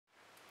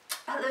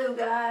Hello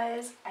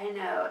guys! I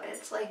know,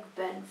 it's like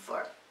been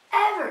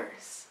forever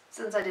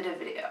since I did a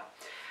video.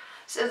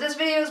 So this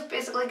video is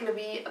basically going to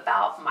be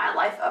about my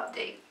life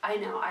update. I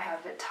know I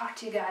haven't talked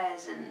to you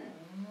guys in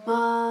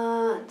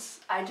months.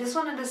 I just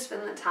wanted to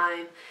spend the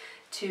time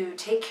to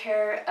take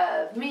care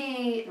of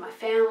me, my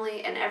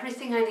family, and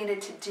everything I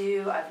needed to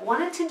do. I've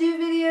wanted to do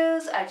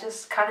videos, I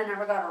just kind of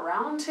never got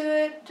around to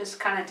it, just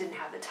kind of didn't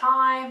have the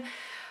time,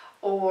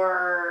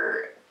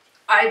 or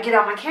I'd get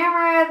out my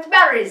camera, the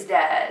battery's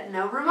dead,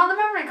 no room on the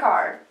memory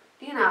card.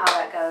 You know how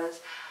that goes.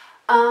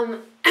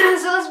 So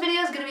this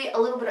video is going to be a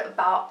little bit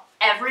about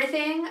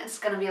everything. It's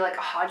going to be like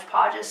a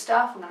hodgepodge of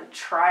stuff. I'm going to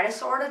try to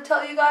sort of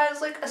tell you guys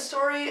like a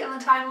story and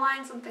the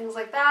timelines and things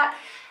like that.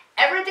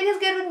 Everything is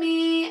good with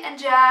me and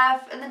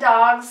Jeff and the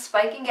dogs,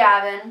 Spike and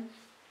Gavin.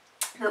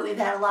 But we've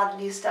had a lot of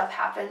new stuff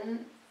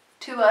happen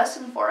to us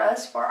and for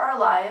us, for our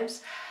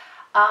lives.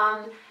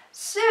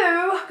 So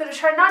I'm going to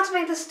try not to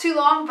make this too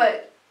long,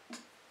 but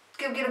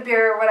go get a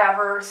beer or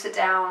whatever, sit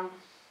down,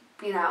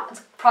 you know,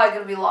 it's probably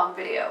going to be a long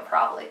video,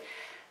 probably.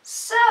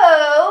 So,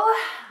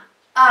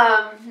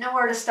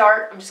 nowhere to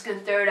start, I'm just going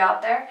to throw it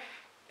out there.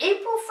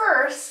 April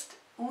 1st,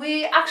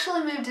 we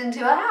actually moved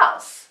into a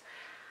house.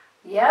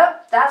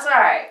 Yep, that's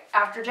alright.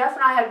 After Jeff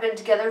and I had been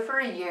together for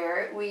a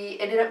year, we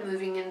ended up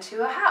moving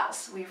into a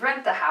house. We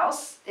rent the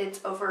house.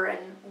 It's over in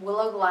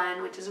Willow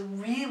Glen, which is a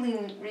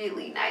really,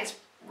 really nice,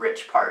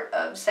 rich part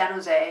of San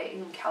Jose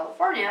in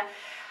California.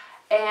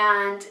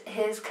 And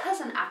his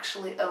cousin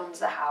actually owns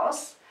the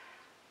house,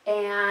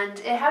 and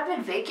it had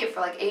been vacant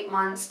for like 8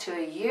 months to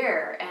a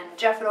year, and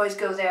Jeff would always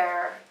go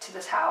there to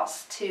this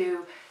house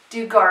to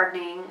do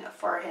gardening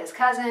for his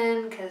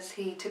cousin because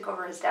he took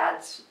over his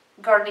dad's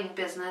gardening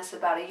business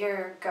about a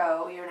year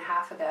and a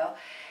half ago,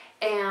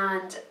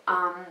 and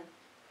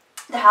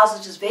the house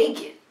was just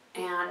vacant,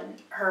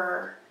 and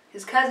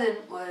his cousin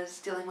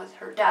was dealing with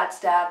her dad's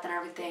death and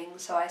everything,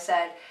 so I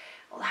said,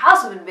 well, the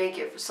house has been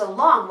vacant for so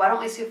long, why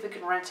don't we see if we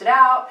can rent it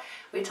out?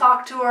 We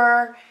talked to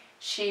her,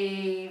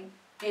 she,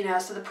 you know,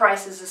 so the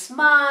price is this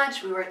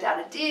much, we worked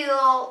out a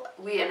deal,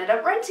 we ended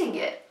up renting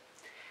it.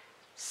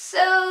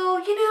 So,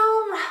 you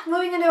know,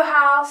 moving into a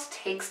house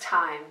takes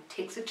time,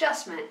 takes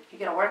adjustment. You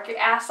gotta work your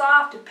ass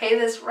off to pay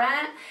this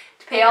rent,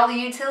 to pay all the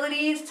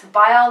utilities, to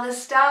buy all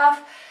this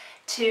stuff,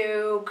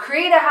 to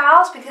create a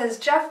house, because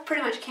Jeff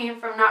pretty much came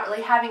from not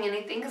really having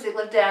anything because he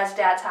lived at his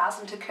dad's house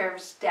and took care of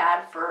his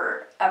dad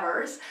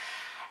forever.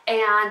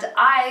 And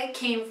I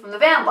came from the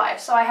van life,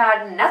 so I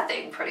had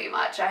nothing pretty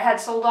much. I had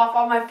sold off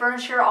all my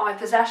furniture, all my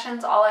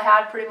possessions. All I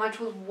had pretty much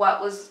was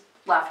what was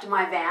left in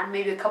my van,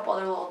 maybe a couple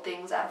other little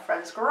things at a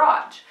friend's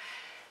garage.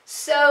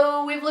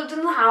 So we've lived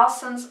in the house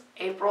since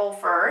April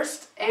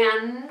 1st,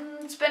 and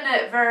it's been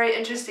a very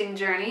interesting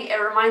journey. It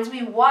reminds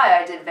me why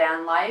I did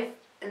van life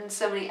in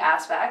so many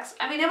aspects.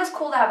 I mean, it was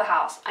cool to have a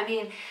house. I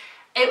mean,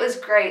 it was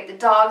great. The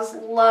dogs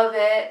love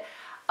it.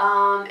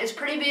 It's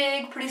pretty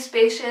big, pretty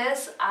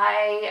spacious.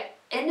 I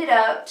ended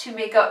up, to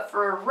make up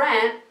for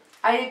rent,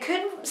 I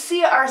couldn't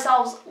see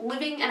ourselves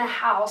living in a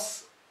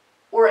house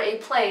or a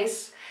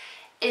place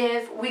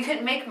if we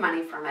couldn't make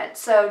money from it.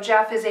 So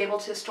Jeff is able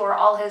to store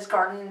all his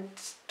garden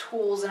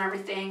tools and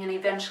everything, and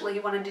eventually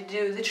he wanted to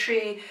do the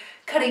tree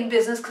cutting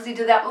business because he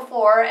did that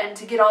before, and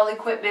to get all the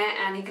equipment,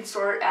 and he could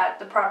store it at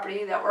the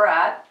property that we're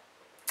at.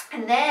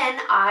 And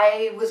then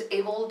I was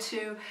able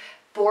to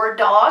board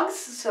dogs,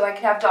 so I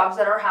could have dogs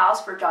at our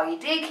house for doggy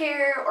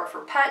daycare or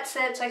for pet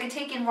sit, so I could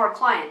take in more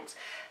clients.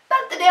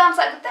 But the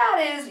downside with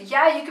that is,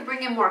 yeah, you could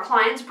bring in more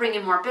clients, bring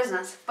in more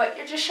business, but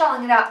you're just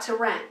shelling it out to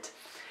rent.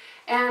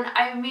 And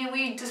I mean,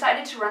 we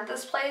decided to rent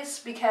this place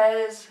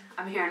because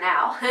I'm here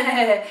now,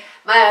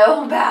 my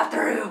own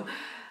bathroom.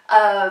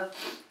 But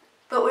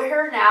we're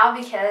here now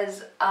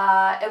because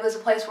it was a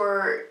place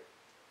where,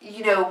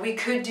 you know, we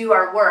could do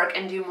our work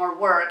and do more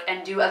work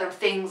and do other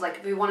things, like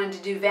if we wanted to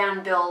do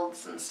van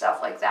builds and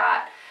stuff like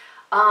that.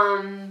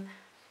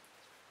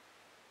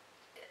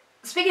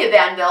 Speaking of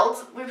van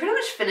builds, we pretty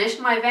much finished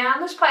my van.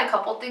 There's probably a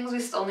couple things we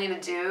still need to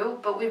do,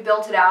 but we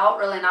built it out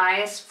really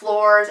nice,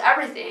 floors,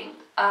 everything.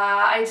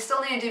 I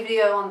still need to do a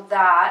video on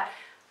that,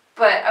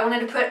 but I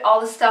wanted to put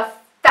all the stuff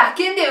back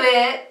into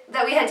it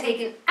that we had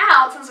taken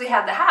out since we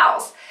had the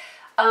house.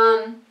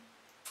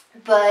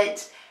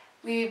 But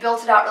we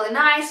built it out really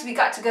nice. We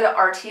got to go to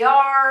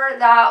RTR.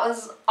 That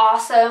was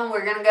awesome.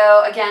 We're going to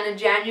go again in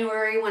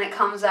January when it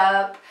comes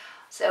up.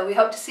 So we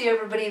hope to see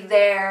everybody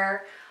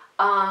there.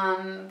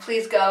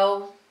 Please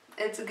go.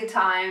 It's a good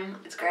time.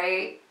 It's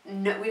great.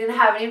 No, we didn't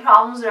have any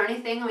problems or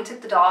anything. We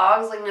took the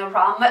dogs, like no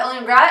problem. My only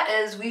regret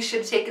is we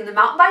should have taken the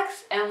mountain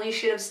bikes and we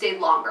should have stayed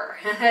longer.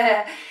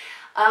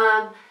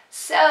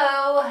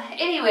 So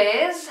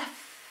anyways,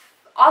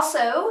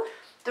 also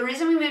the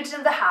reason we moved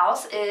into the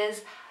house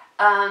is,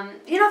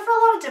 you know, for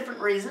a lot of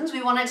different reasons.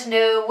 We wanted to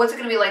know what's it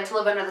going to be like to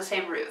live under the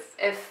same roof.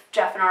 If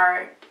Jeff and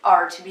I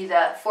are to be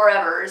the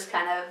forevers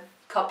kind of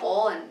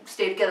couple and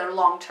stay together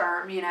long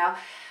term, you know.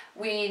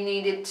 We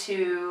needed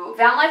to,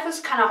 van life was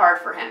kind of hard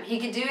for him. He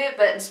could do it,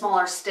 but in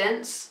smaller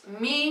stints.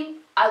 Me,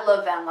 I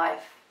love van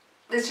life.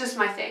 It's just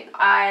my thing.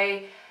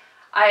 I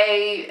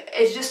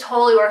It just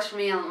totally works for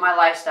me and my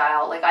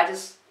lifestyle. Like, I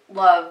just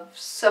love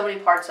so many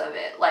parts of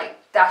it. Like,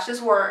 that's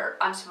just where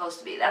I'm supposed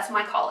to be. That's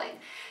my calling.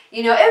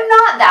 You know, if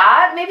not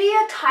that, maybe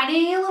a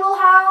tiny little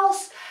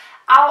house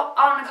out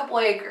on a couple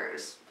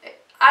acres.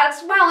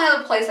 That's my only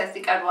other place I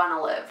think I'd want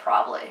to live,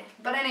 probably.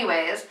 But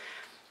anyways,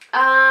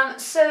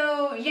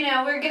 so, you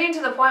know, we're getting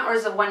to the point where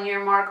it's a 1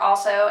 year mark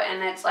also,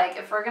 and it's like,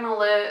 if we're gonna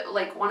live,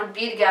 like, want to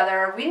be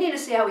together, we need to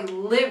see how we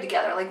live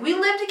together. Like, we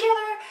live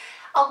together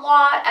a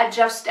lot at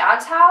Jeff's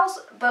dad's house,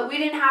 but we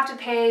didn't have to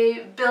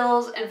pay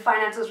bills and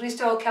finances. We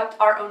still kept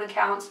our own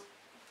accounts.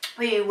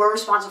 We were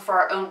responsible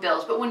for our own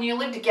bills. But when you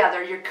live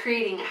together, you're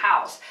creating a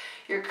house.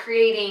 You're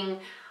creating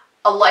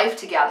a life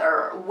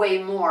together way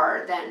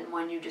more than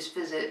when you just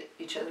visit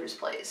each other's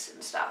place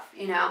and stuff,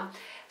 you know?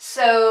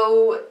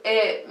 So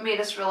it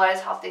made us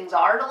realize how things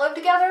are to live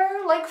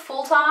together, like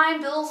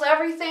full-time, bills,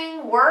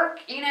 everything, work,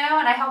 you know,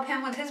 and I help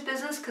him with his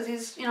business because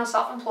he's, you know,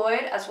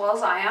 self-employed as well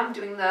as I am,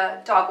 doing the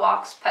dog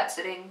walks, pet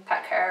sitting,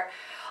 pet care,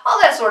 all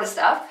that sort of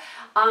stuff.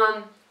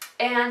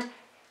 And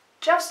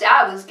Jeff's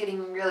dad was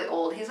getting really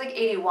old. He's like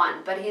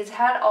 81, but he's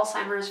had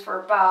Alzheimer's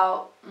for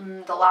about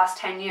the last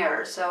 10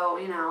 years. So,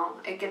 you know,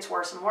 it gets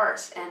worse and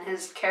worse. And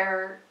his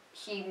care,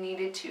 he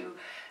needed to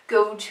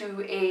go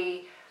to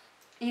a,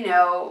 you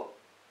know,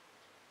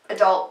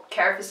 adult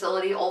care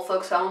facility, old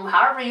folks home,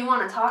 however you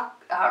want to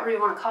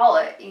call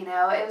it, you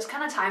know. It was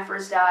kind of time for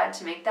his dad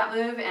to make that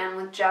move, and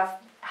with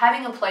Jeff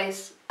having a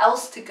place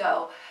else to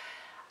go,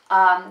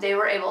 they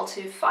were able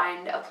to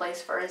find a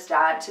place for his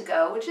dad to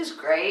go, which is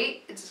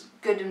great. It's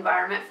a good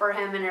environment for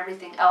him and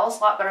everything else,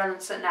 a lot better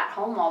than sitting at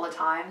home all the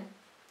time,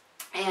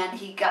 and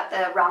he got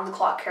the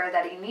round-the-clock care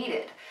that he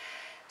needed.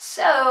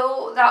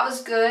 So that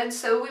was good.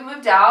 So we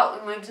moved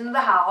out, we moved into the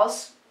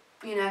house,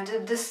 you know,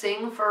 did this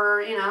thing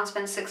for, you know, it's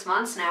been 6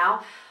 months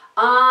now.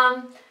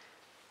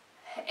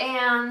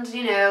 And,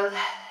 you know,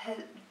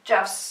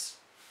 Jeff's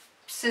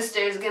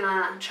sister's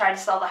gonna try to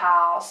sell the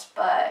house,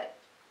 but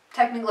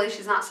technically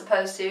she's not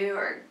supposed to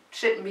or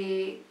shouldn't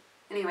be.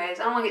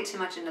 Anyways, I don't want to get too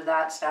much into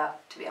that stuff,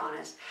 to be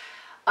honest.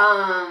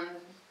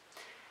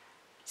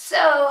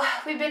 So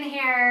we've been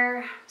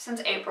here since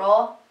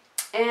April,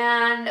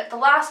 and the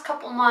last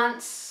couple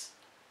months,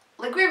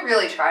 like, we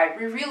really tried.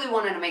 We really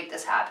wanted to make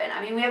this happen.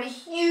 I mean, we have a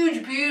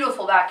huge,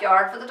 beautiful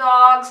backyard for the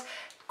dogs,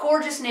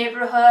 gorgeous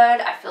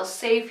neighborhood. I feel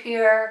safe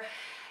here,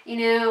 you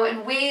know,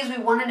 in ways we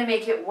wanted to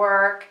make it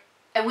work,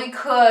 and we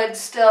could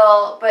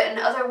still, but in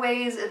other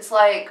ways, it's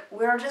like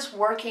we're just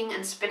working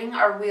and spinning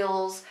our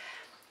wheels.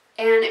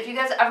 And if you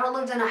guys ever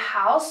lived in a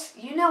house,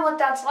 you know what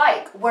that's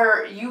like,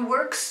 where you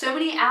work so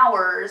many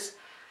hours,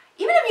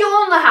 even if you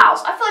own the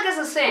house. I feel like it's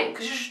the same,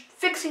 because you're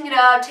fixing it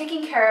up,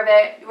 taking care of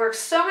it. You work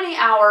so many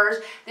hours,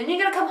 then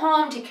you gotta come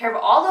home, take care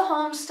of all the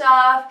home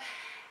stuff,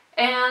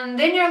 and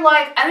then you're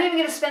like, I don't even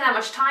get to spend that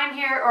much time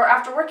here, or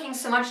after working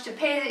so much to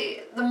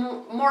pay the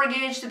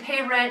mortgage, to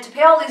pay rent, to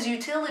pay all these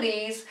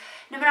utilities,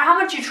 no matter how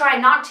much you try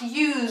not to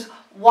use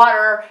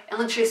water,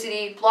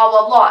 electricity, blah,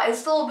 blah, blah, it's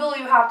still a bill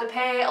you have to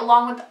pay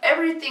along with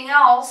everything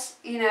else,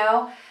 you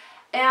know,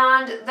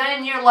 and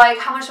then you're like,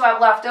 how much do I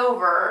have left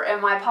over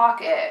in my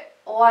pocket?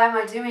 Why am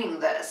I doing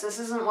this? This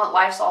isn't what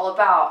life's all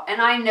about. And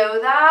I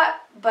know that,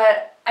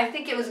 but I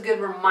think it was a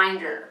good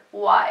reminder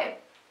why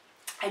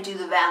I do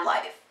the van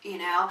life, you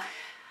know,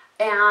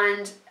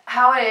 and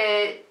how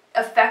it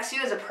affects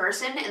you as a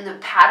person and the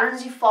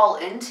patterns you fall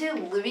into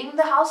living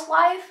the house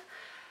life.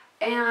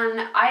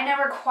 And I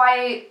never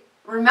quite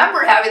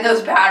remembered having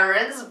those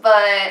patterns,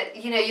 but,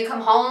 you know, you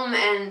come home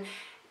and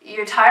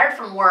you're tired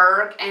from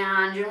work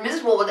and you're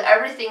miserable with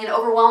everything and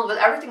overwhelmed with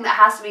everything that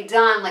has to be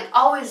done, like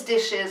always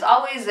dishes,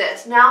 always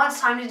this, now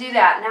it's time to do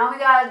that, now we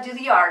gotta do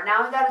the yard,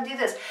 now we gotta do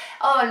this,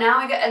 oh,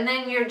 now we got, and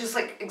then you're just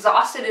like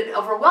exhausted and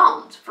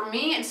overwhelmed. For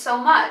me, it's so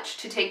much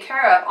to take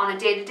care of on a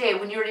day-to-day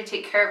when you already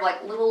take care of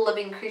like little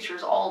living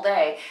creatures all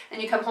day,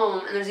 and you come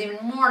home and there's even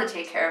more to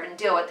take care of and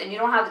deal with, and you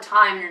don't have the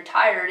time and you're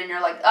tired and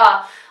you're like,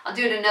 I'll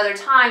do it another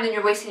time. Then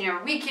you're wasting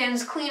your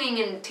weekends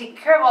cleaning and taking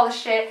care of all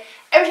this shit.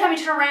 Every time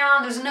you turn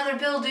around, there's another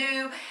bill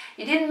due.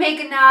 You didn't make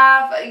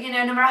enough. You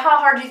know, no matter how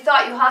hard you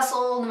thought you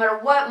hustled, no matter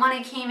what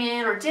money came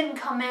in or didn't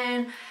come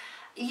in,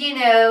 you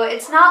know,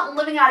 it's not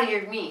living out of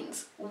your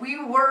means.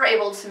 We were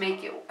able to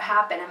make it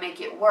happen and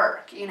make it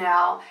work, you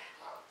know,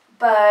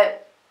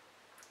 but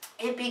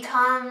it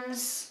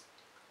becomes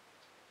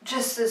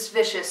just this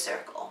vicious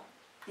circle,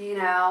 you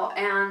know,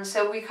 and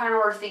so we kind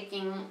of were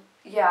thinking,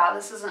 yeah,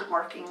 this isn't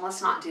working,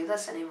 let's not do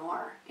this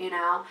anymore, you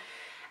know,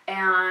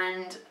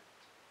 and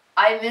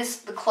I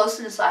missed the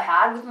closeness I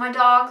had with my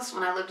dogs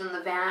when I lived in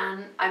the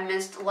van. I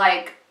missed,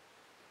 like,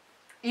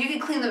 you can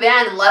clean the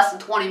van in less than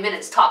 20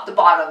 minutes, top to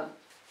bottom,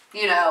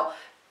 you know,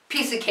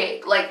 piece of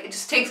cake. Like, it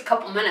just takes a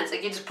couple minutes.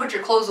 Like, you just put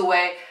your clothes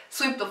away,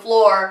 sweep the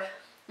floor,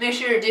 make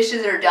sure your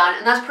dishes are done,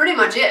 and that's pretty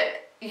much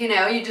it. You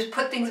know, you just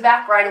put things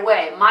back right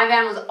away. My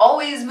van was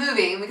always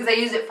moving because I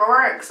used it for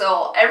work,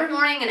 so every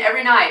morning and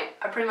every night,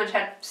 I pretty much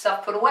had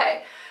stuff put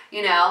away.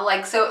 you know,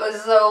 like, so it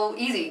was so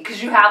easy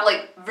because you have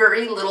like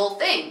very little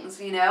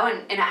things, you know,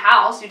 and in a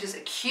house you just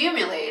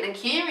accumulate and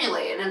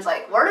accumulate, and it's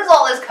like, where does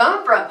all this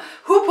come from?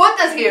 Who put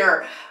this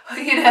here?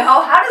 You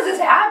know, how does this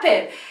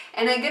happen?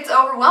 And it gets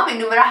overwhelming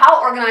no matter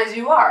how organized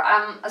you are.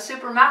 I'm a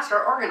super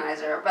master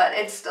organizer, but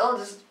it's still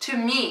just, to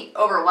me,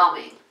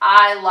 overwhelming.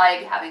 I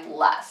like having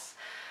less.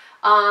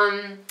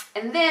 And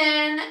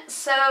then,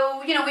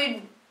 so, you know,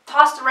 we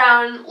tossed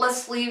around,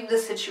 let's leave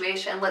this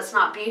situation, let's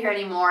not be here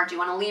anymore. Do you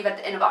want to leave at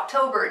the end of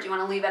October? Do you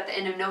want to leave at the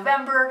end of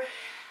November?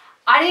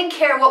 I didn't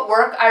care what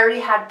work I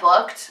already had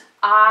booked.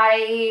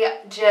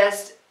 I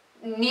just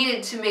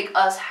needed to make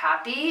us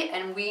happy,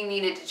 and we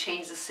needed to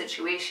change the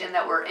situation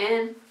that we're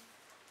in.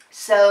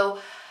 So,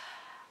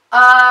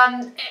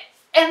 and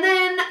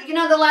then, you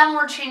know, the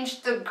landlord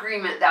changed the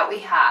agreement that we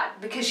had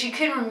because she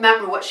couldn't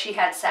remember what she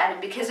had said,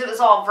 and because it was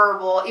all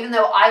verbal, even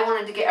though I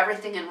wanted to get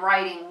everything in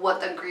writing what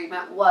the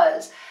agreement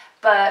was,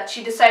 but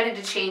she decided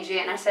to change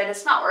it, and I said,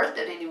 it's not worth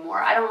it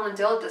anymore. I don't want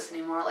to deal with this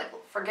anymore. Like,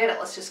 forget it.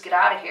 Let's just get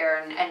out of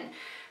here. And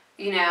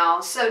you know,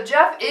 so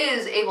Jeff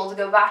is able to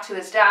go back to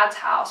his dad's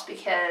house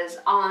because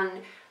on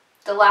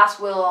the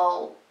last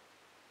will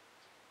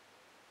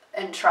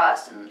and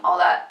trust and all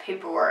that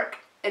paperwork,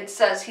 it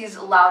says he's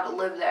allowed to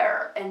live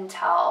there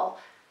until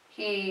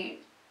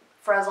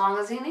for as long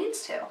as he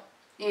needs to,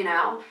 you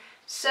know.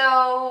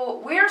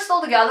 So we're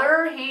still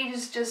together.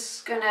 He's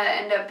just gonna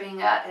end up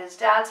being at his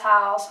dad's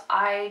house.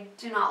 I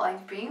do not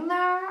like being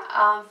there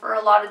for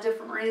a lot of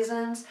different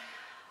reasons.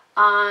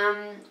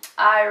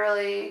 I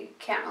really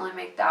can't really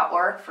make that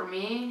work for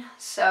me.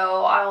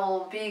 So I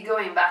will be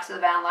going back to the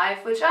van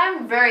life, which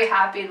I'm very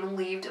happy and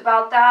relieved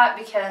about that,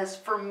 because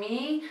for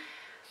me,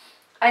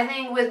 I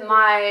think with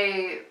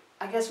my,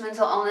 I guess,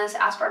 mental illness,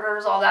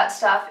 Asperger's, all that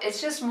stuff,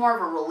 it's just more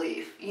of a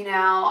relief, you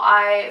know,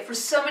 for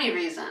so many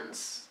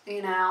reasons,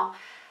 you know.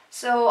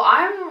 So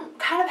I'm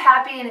kind of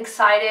happy and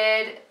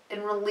excited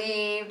and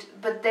relieved,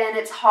 but then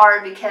it's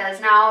hard because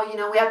now, you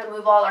know, we have to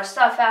move all our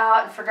stuff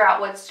out and figure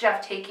out what's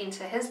Jeff taking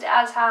to his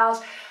dad's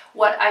house,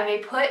 what I may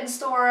put in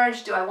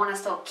storage. Do I want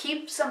to still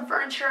keep some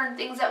furniture and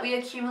things that we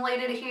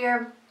accumulated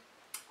here,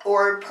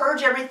 or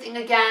purge everything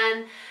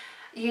again?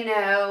 You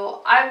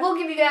know, I will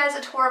give you guys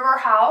a tour of our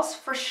house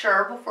for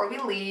sure before we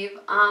leave.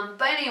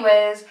 But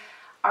anyways,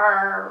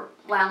 our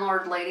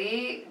landlord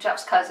lady,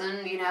 Jeff's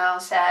cousin, you know,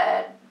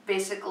 said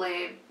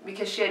basically,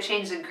 because she had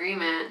changed the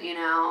agreement, you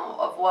know,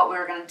 of what we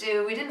were going to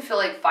do, we didn't feel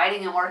like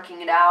fighting and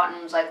working it out,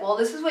 and was like, well,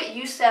 this is what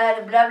you said,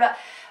 and blah, blah.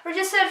 We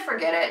just said,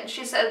 forget it. And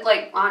she said,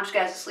 like, why don't you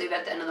guys just leave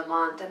at the end of the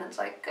month? And it's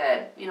like,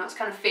 good. You know, it's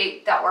kind of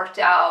fate that worked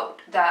out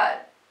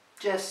that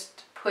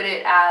just put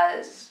it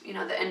as, you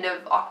know, the end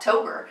of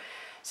October.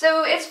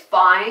 So it's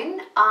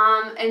fine.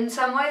 In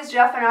some ways,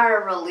 Jeff and I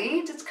are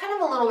relieved. It's kind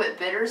of a little bit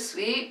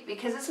bittersweet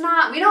because it's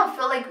not, we don't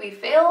feel like we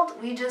failed.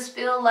 We just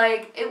feel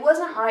like it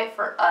wasn't right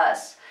for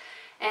us.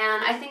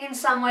 And I think in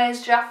some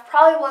ways, Jeff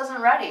probably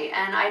wasn't ready.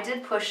 And I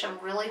did push him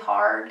really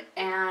hard.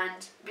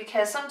 And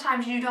because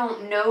sometimes you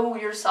don't know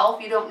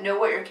yourself, you don't know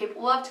what you're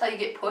capable of till you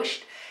get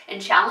pushed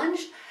and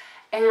challenged.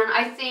 And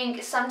I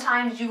think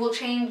sometimes you will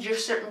change your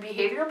certain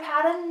behavior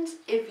patterns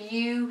if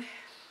you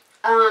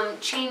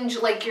change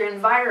like your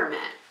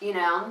environment, you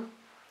know,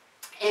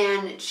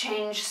 and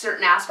change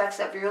certain aspects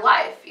of your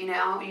life. You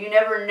know, you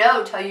never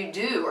know till you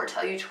do or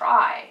till you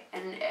try.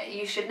 And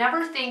you should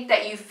never think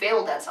that you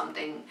failed at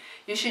something.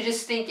 You should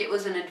just think it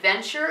was an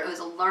adventure. It was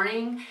a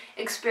learning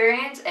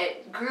experience.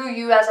 It grew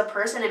you as a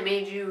person. It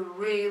made you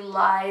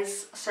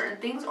realize certain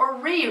things or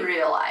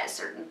re-realize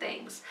certain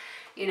things,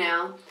 you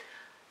know.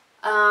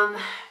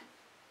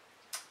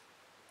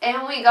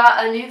 And we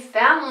got a new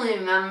family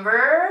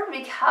member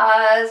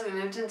because we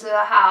moved into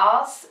the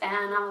house,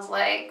 and I was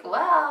like,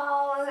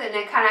 well, and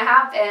it kind of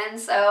happened.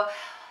 So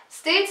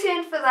stay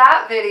tuned for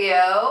that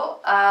video.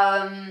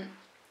 I'm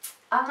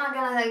not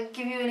going to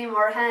give you any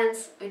more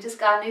hints. We just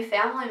got a new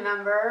family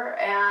member,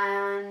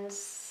 and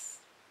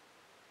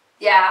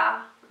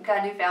yeah, we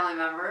got a new family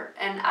member,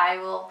 and I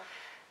will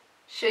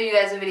show you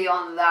guys a video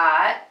on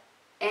that,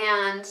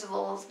 and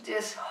we'll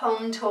just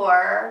home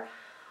tour.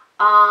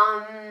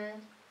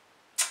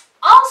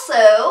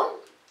 Also,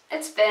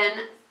 it's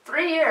been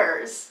 3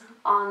 years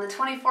on the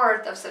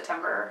 24th of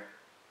September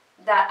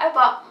that I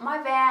bought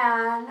my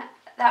van,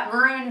 that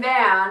maroon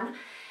van,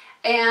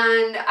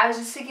 and I was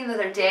just thinking the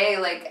other day,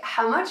 like,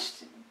 how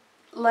much,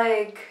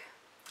 like,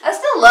 I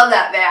still love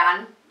that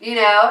van, you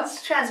know,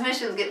 its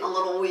transmission's getting a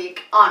little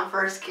weak on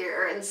first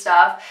gear and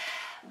stuff,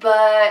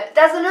 but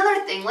that's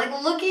another thing, like,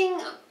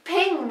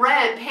 paying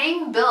rent,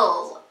 paying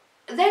bills.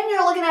 Then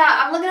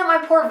I'm looking at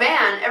my poor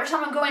van every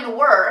time I'm going to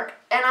work,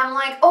 and I'm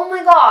like, oh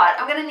my god,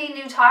 I'm going to need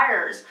new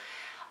tires.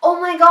 Oh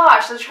my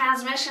gosh, the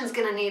transmission's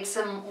going to need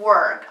some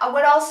work.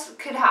 What else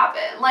could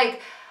happen?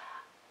 Like,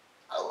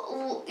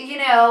 you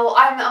know,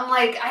 I'm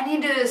like, I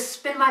need to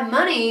spend my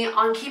money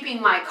on keeping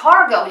my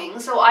car going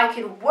so I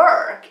can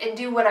work and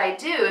do what I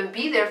do and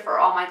be there for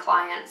all my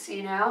clients,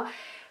 you know?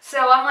 So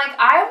I'm like,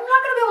 I'm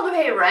not going to be able to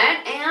pay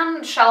rent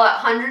and shell out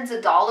hundreds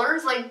of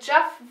dollars. Like,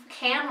 Jeff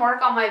can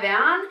work on my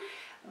van,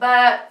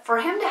 But for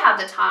him to have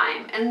the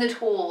time and the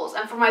tools,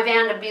 and for my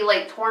van to be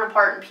like torn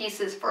apart in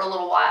pieces for a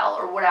little while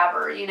or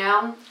whatever, you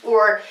know?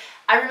 Or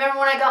I remember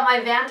when I got my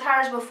van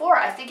tires before,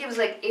 I think it was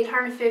like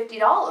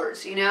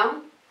 $850, you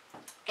know?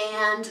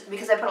 And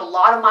because I put a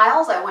lot of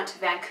miles, I went to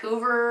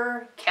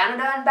Vancouver,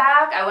 Canada and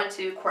back. I went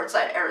to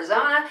Quartzsite,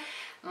 Arizona.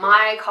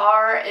 My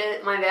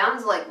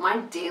van's like my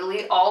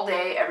daily, all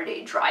day,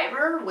 everyday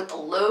driver with the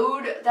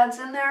load that's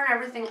in there and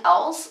everything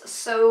else.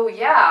 So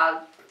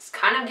yeah, it's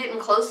kind of getting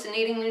close to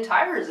needing new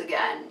tires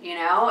again, you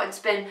know? It's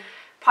been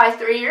probably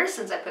 3 years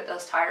since I put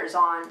those tires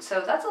on.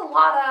 So that's a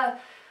lot of,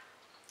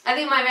 I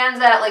think my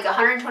van's at like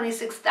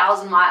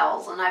 126,000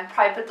 miles, and I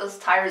probably put those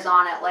tires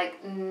on at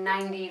like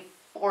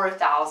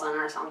 94,000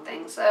 or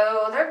something.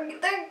 So they still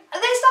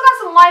got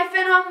some life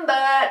in them,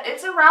 but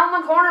it's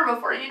around the corner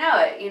before you know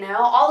it, you know?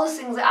 All those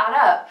things add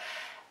up.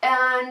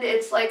 And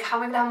it's like, how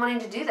am I going to have money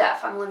to do that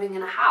if I'm living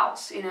in a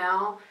house, you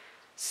know?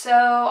 So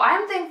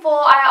I'm thankful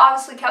I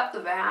obviously kept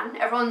the van.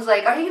 Everyone's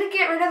like, are you going to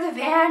get rid of the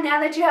van now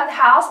that you have the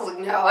house? I was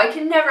like, no, I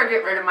can never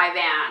get rid of my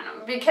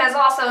van. Because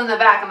also in the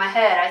back of my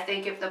head, I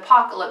think if the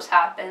apocalypse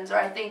happens, or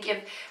I think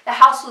if the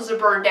house was to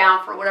burn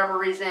down for whatever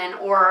reason,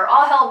 or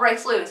all hell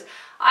breaks loose,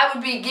 I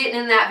would be getting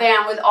in that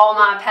van with all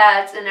my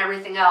pets and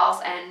everything else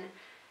and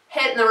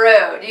hitting the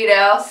road, you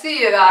know? See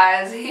you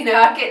guys, you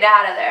know, getting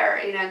out of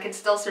there, you know, could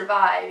still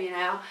survive, you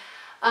know?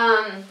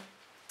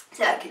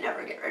 So I could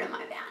never get rid of my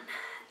van.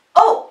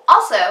 Oh,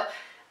 also,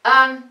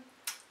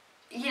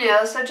 you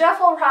know, so Jeff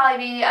will probably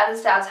be at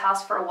his dad's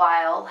house for a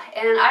while,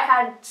 and I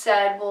had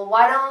said, well,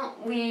 why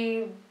don't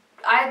we,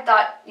 I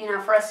thought, you know,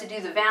 for us to do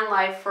the van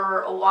life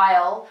for a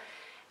while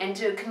and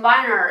to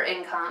combine our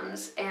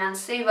incomes and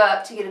save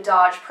up to get a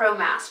Dodge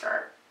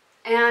ProMaster.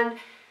 And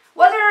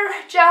whether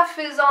Jeff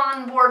is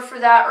on board for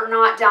that or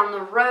not down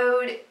the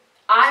road,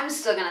 I'm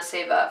still going to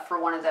save up for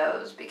one of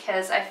those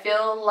because I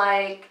feel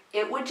like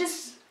it would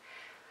just,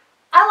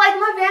 I like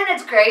my van,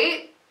 it's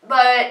great.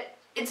 But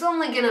it's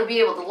only going to be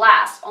able to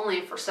last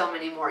only for so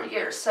many more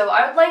years. So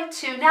I would like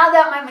to, now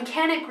that my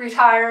mechanic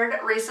retired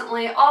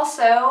recently,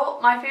 also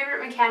my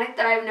favorite mechanic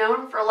that I've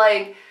known for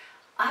like,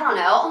 I don't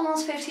know,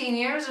 almost 15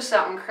 years or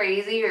something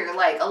crazy, or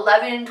like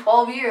 11,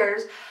 12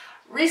 years,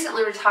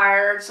 recently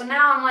retired. So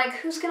now I'm like,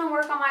 who's going to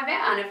work on my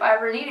van if I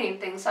ever need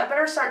anything? So I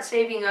better start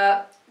saving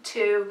up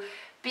to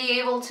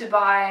be able to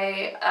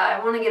buy, I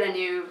want to get a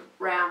new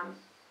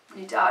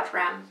Dodge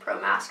Ram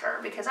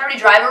ProMaster because I already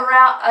drive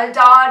a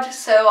Dodge,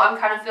 so I'm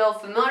kind of feel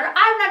familiar.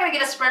 I'm not going to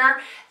get a Sprinter.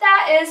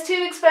 That is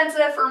too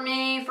expensive for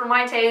me, for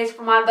my taste,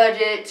 for my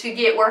budget to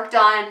get work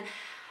done.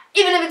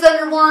 Even if it's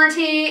under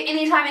warranty,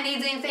 anytime it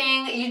needs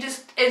anything,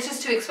 it's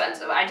just too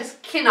expensive. I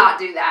just cannot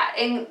do that.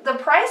 And the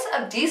price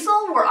of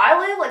diesel where I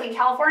live, like in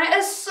California,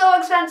 is so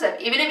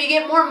expensive. Even if you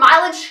get more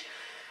mileage,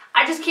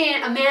 I just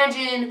can't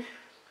imagine,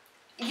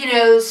 you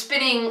know,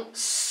 spending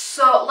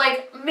so,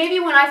 like, maybe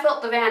when I fill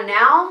up the van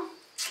now,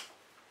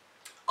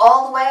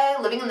 all the way,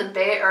 living in the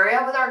Bay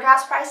Area with our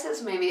gas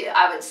prices, maybe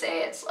I would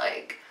say it's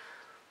like,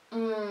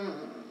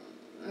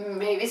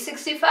 maybe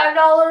 $65,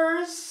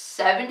 $70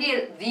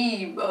 at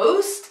the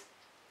most,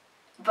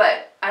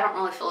 but I don't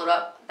really fill it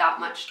up that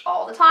much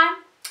all the time,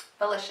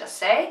 but let's just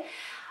say.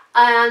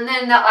 And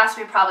then that lasts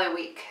me probably a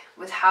week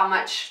with how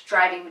much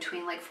driving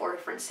between like 4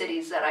 different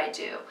cities that I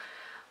do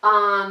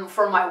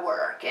for my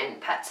work and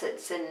pet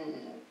sits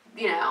and,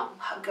 you know,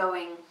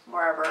 going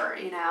wherever,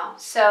 you know.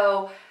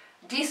 So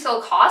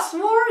diesel costs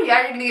more.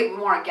 Yeah, you're going to get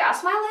more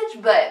gas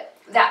mileage, but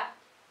that,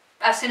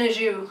 as soon as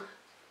you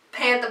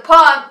pay at the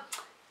pump,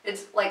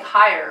 it's like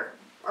higher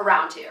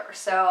around here.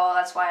 So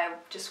that's why I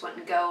just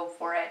wouldn't go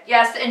for it.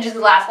 Yes, the engines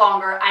last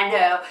longer, I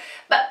know,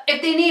 but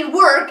if they need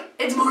work,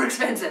 it's more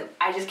expensive.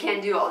 I just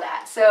can't do all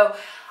that. So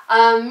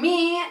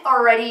me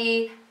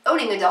already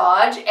owning a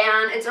Dodge,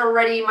 and it's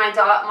already my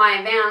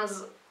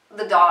van's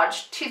the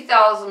Dodge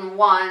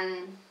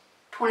 2001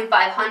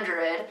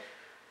 2500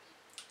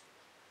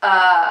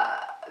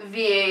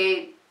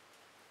 V8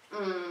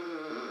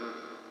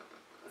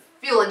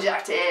 fuel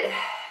injected.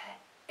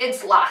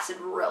 It's lasted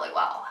really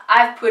well.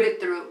 I've put it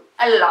through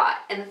a lot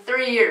in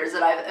 3 years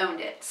that I've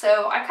owned it.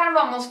 So I kind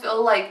of almost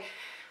feel like,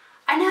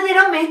 I know they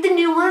don't make the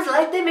new ones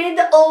like they made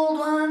the old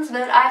ones,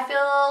 but I feel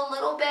a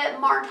little bit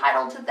more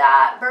entitled to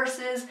that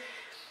versus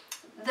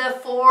the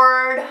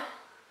Ford.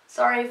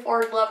 Sorry,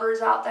 Ford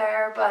lovers out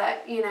there,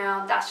 but you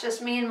know, that's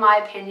just me in my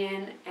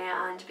opinion.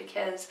 And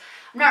because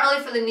I'm not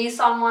really for the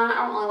Nissan one, I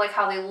don't really like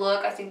how they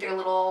look. I think they're a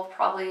little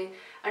probably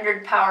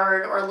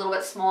underpowered or a little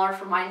bit smaller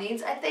for my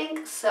needs, I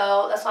think.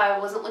 So that's why I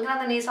wasn't looking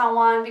at the Nissan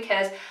one,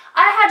 because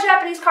I had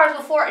Japanese cars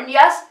before, and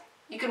yes,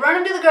 you could run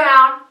them to the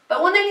ground,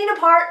 but when they need a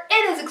part,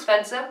 it is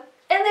expensive,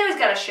 and they always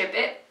gotta ship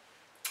it.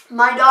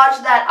 My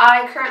Dodge that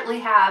I currently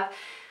have,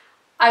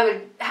 I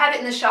would have it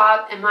in the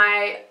shop, and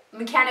my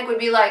mechanic would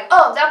be like,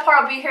 oh, that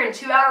part will be here in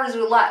 2 hours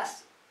or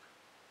less.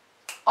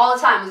 All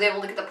the time, was able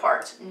to get the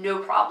parts, no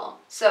problem.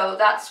 So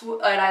that's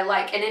what I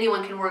like, and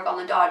anyone can work on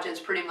the Dodges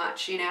pretty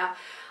much, you know.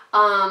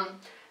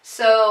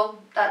 So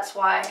that's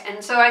why.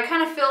 And so I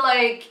kind of feel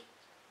like,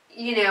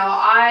 you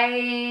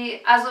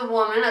know, as a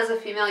woman, as a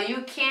female,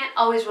 you can't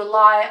always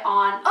rely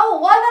on, oh,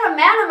 well, I got a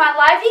man in my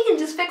life, he can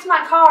just fix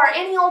my car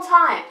any old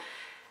time.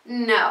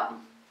 No.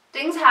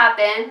 Things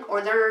happen,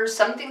 or there's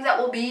some things that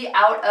will be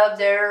out of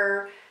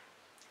their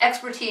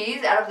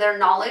expertise, out of their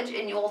knowledge,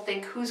 and you'll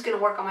think, who's going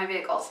to work on my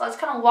vehicle? So that's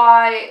kind of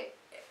why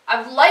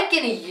I'd like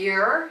in a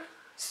year,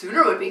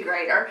 sooner would be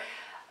greater,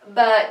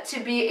 but to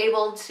be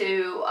able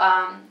to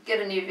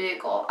get a new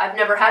vehicle. I've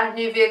never had a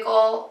new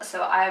vehicle,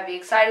 so I'd be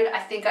excited. I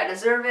think I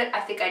deserve it. I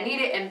think I need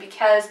it, and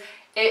because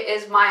it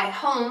is my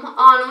home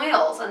on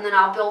wheels, and then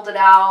I'll build it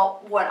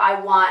out what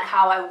I want,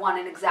 how I want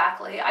it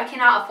exactly. I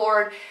cannot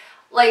afford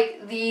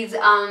like these,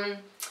 oh,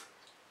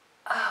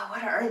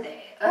 what are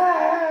they?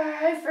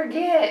 I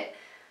forget.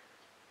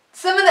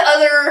 Some of the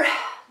other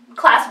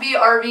Class B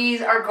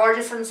RVs are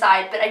gorgeous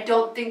inside, but I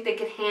don't think they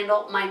could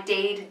handle my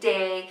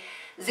day-to-day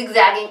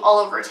zigzagging all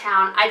over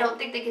town. I don't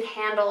think they could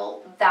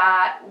handle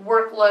that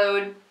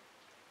workload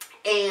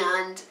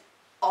and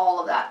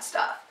all of that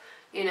stuff,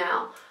 you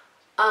know.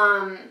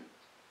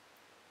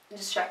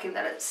 Just checking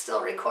that it's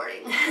still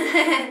recording.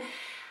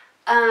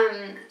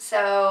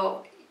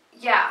 So,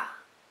 yeah.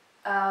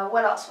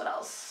 What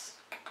else?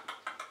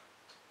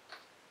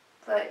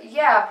 But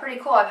yeah, pretty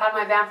cool. I've had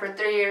my van for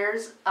 3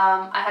 years.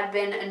 I had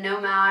been a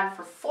nomad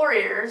for 4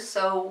 years.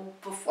 So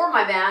before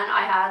my van,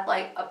 I had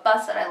like a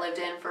bus that I lived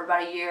in for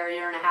about a year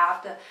and a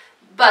half. The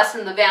bus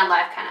and the van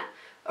life kind of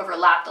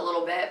overlapped a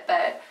little bit.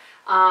 But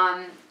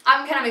I'm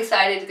kind of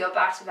excited to go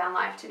back to van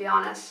life, to be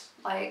honest.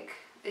 Like,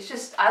 it's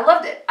just, I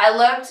loved it. I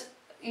loved,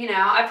 you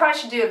know, I probably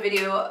should do a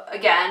video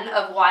again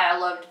of why I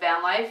loved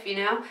van life, you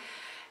know.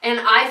 And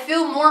I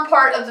feel more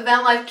part of the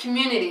van life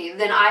community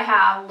than I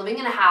have living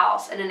in a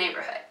house in a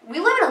neighborhood. We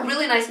live in a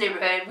really nice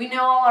neighborhood. We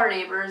know all our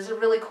neighbors. They're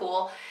really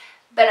cool.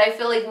 But I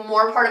feel like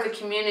more part of a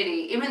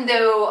community, even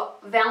though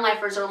van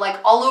lifers are like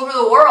all over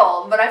the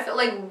world. But I feel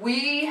like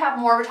we have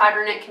more of a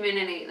tighter-knit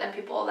community than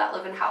people that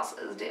live in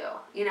houses do.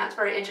 You know, it's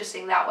very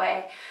interesting that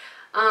way.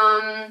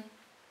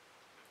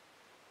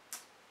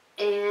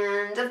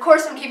 And of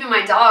course, I'm keeping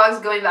my dogs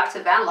going back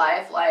to van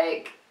life.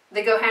 Like,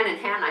 they go hand in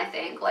hand, I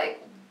think.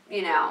 Like,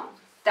 you know,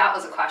 that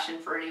was a question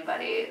for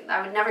anybody. I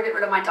would never get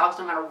rid of my dogs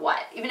no matter what.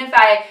 Even if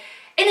I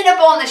ended up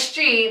on the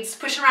streets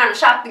pushing around a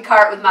shopping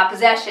cart with my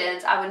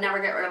possessions, I would never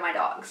get rid of my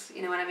dogs.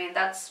 You know what I mean?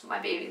 That's my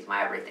babies,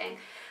 my everything.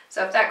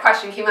 So if that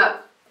question came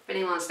up, if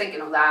anyone's thinking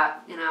of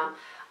that, you know.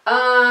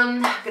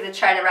 I'm going to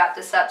try to wrap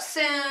this up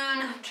soon.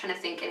 I'm trying to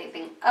think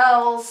anything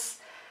else.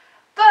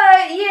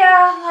 But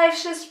yeah,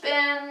 life's just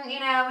been, you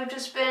know, we've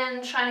just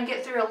been trying to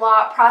get through a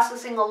lot,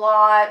 processing a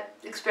lot,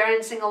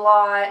 experiencing a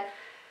lot.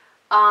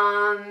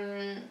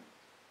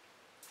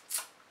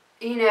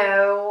 You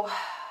know,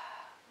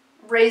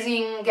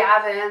 raising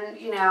Gavin,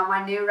 you know,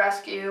 my new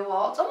rescue.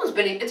 Well, it's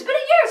been a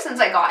year since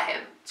I got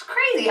him. It's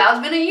crazy how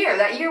it's been a year.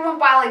 That year went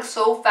by like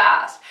so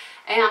fast.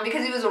 And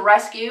because he was a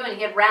rescue and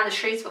he had ran the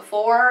streets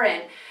before,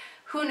 and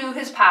who knew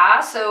his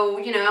past, so,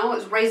 you know, it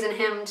was raising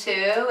him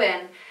too,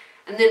 and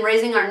then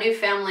raising our new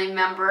family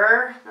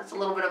member. That's a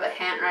little bit of a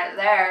hint right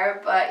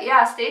there. But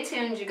yeah, stay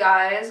tuned, you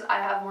guys. I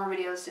have more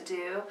videos to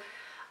do.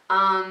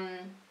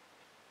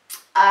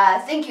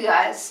 Thank you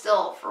guys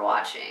still for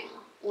watching.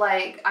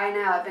 Like, I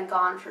know I've been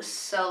gone for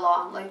so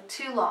long, like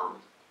too long,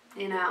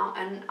 you know,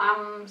 and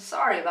I'm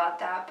sorry about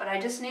that, but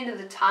I just needed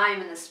the time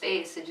and the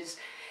space to just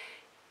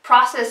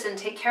process and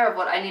take care of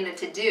what I needed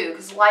to do,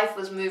 because life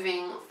was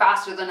moving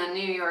faster than a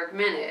New York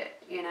minute,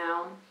 you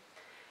know,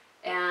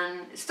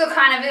 and it still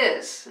kind of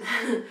is,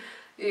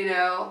 you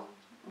know,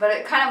 but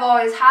it kind of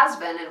always has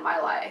been in my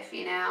life,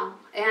 you know,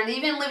 and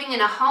even living in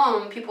a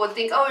home, people would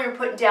think, oh, you're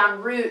putting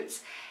down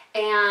roots,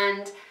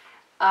 and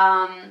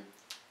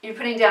you're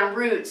putting down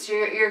roots,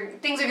 your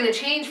things are going to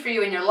change for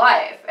you in your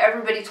life.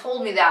 Everybody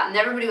told me that, and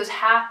everybody was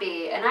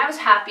happy, and I was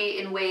happy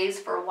in ways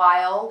for a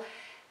while,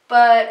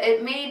 but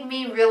it made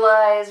me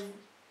realize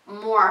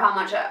more how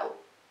much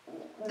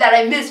that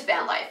I miss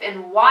van life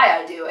and why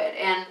I do it.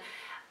 And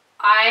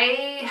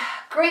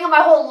growing up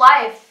my whole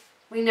life,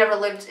 we never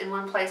lived in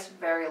one place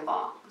very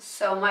long.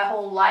 So my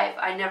whole life,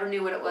 I never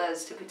knew what it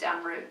was to put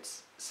down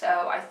roots. So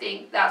I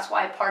think that's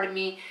why part of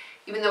me,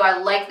 even though I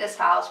like this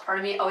house, part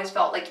of me always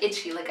felt like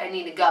itchy, like I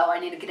need to go, I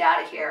need to get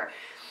out of here.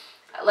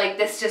 Like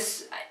this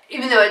just,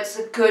 even though it's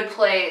a good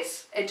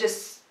place,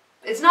 it's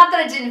not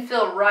that it didn't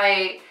feel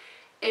right,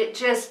 it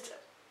just,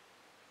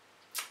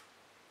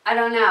 I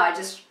don't know, I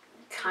just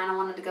kind of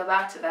wanted to go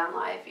back to van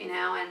life, you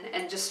know,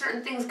 and just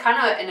certain things kind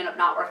of ended up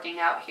not working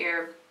out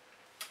here.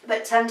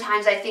 But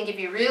sometimes I think if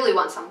you really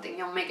want something,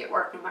 you'll make it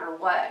work no matter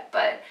what.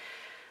 But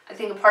I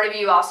think a part of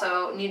you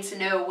also needs to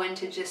know when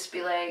to just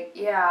be like,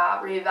 yeah,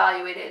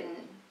 reevaluate it,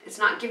 and it's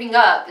not giving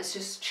up, it's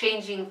just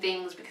changing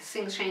things, because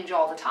things change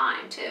all the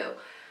time too,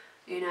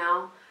 you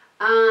know.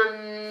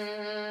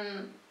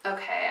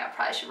 Okay, I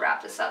probably should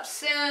wrap this up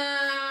soon.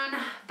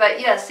 But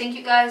yes, thank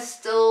you guys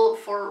still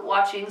for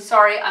watching.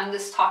 Sorry, I'm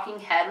this talking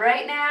head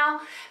right now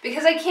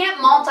because I can't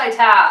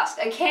multitask.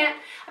 I can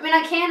and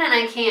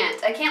I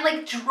can't. I can't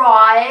like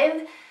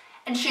drive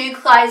and show you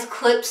guys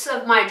clips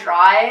of my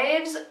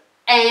drives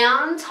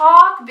and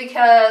talk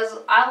because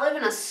I live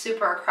in a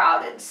super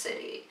crowded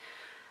city.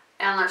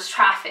 And there's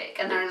traffic,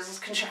 and there's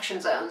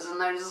construction zones, and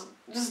there's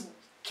just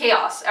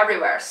chaos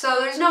everywhere. So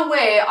there's no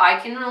way I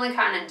can really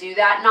kind of do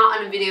that, not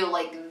on a video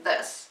like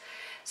this.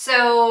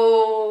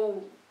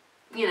 So,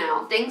 you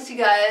know, thanks you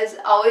guys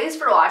always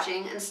for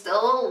watching and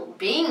still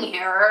being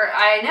here.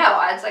 I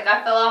know, it's like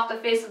I fell off the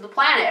face of the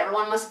planet.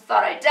 Everyone must have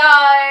thought I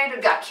died,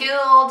 or got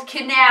killed,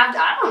 kidnapped,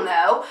 I don't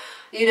know,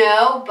 you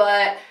know,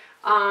 but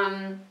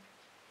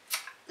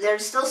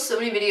there's still so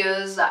many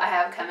videos that I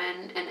have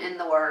coming and in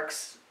the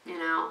works, you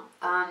know.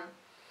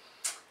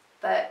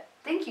 But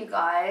thank you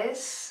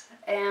guys,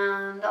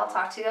 and I'll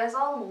talk to you guys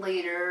all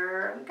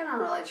later. I'm gonna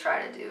really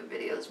try to do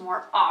videos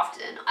more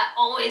often. I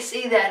always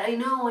say that, I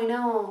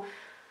know.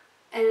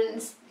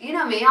 And you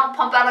know me, I'll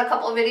pump out a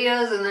couple of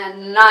videos and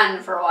then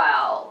none for a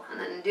while. And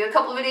then do a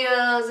couple of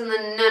videos and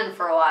then none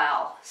for a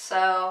while.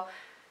 So,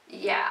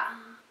 yeah.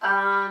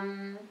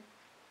 Yeah,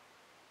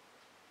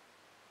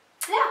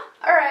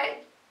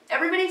 alright.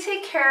 Everybody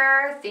take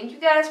care. Thank you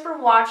guys for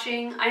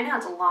watching. I know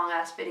it's a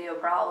long-ass video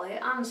probably.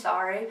 I'm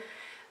sorry.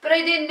 But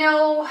I didn't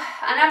know,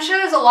 and I'm sure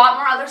there's a lot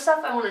more other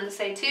stuff I wanted to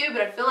say too, but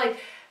I feel like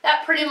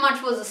that pretty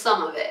much was the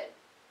sum of it.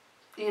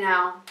 You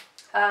know,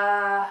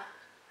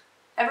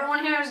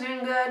 everyone here is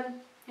doing good,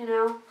 you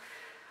know,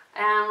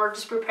 and we're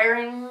just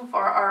preparing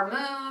for our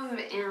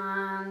move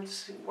and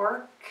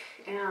work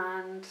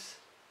and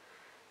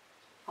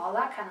all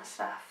that kind of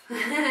stuff.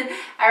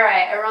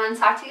 Alright, everyone,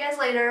 talk to you guys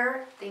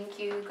later. Thank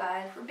you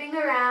guys for being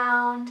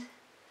around.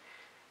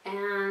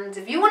 And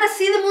if you want to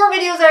see the more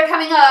videos that are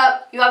coming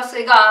up, you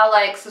obviously gotta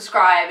like,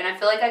 subscribe. And I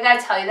feel like I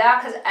gotta tell you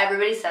that because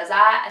everybody says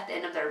that at the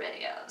end of their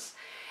videos.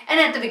 And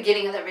at the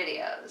beginning of their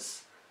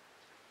videos.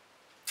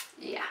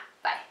 Yeah.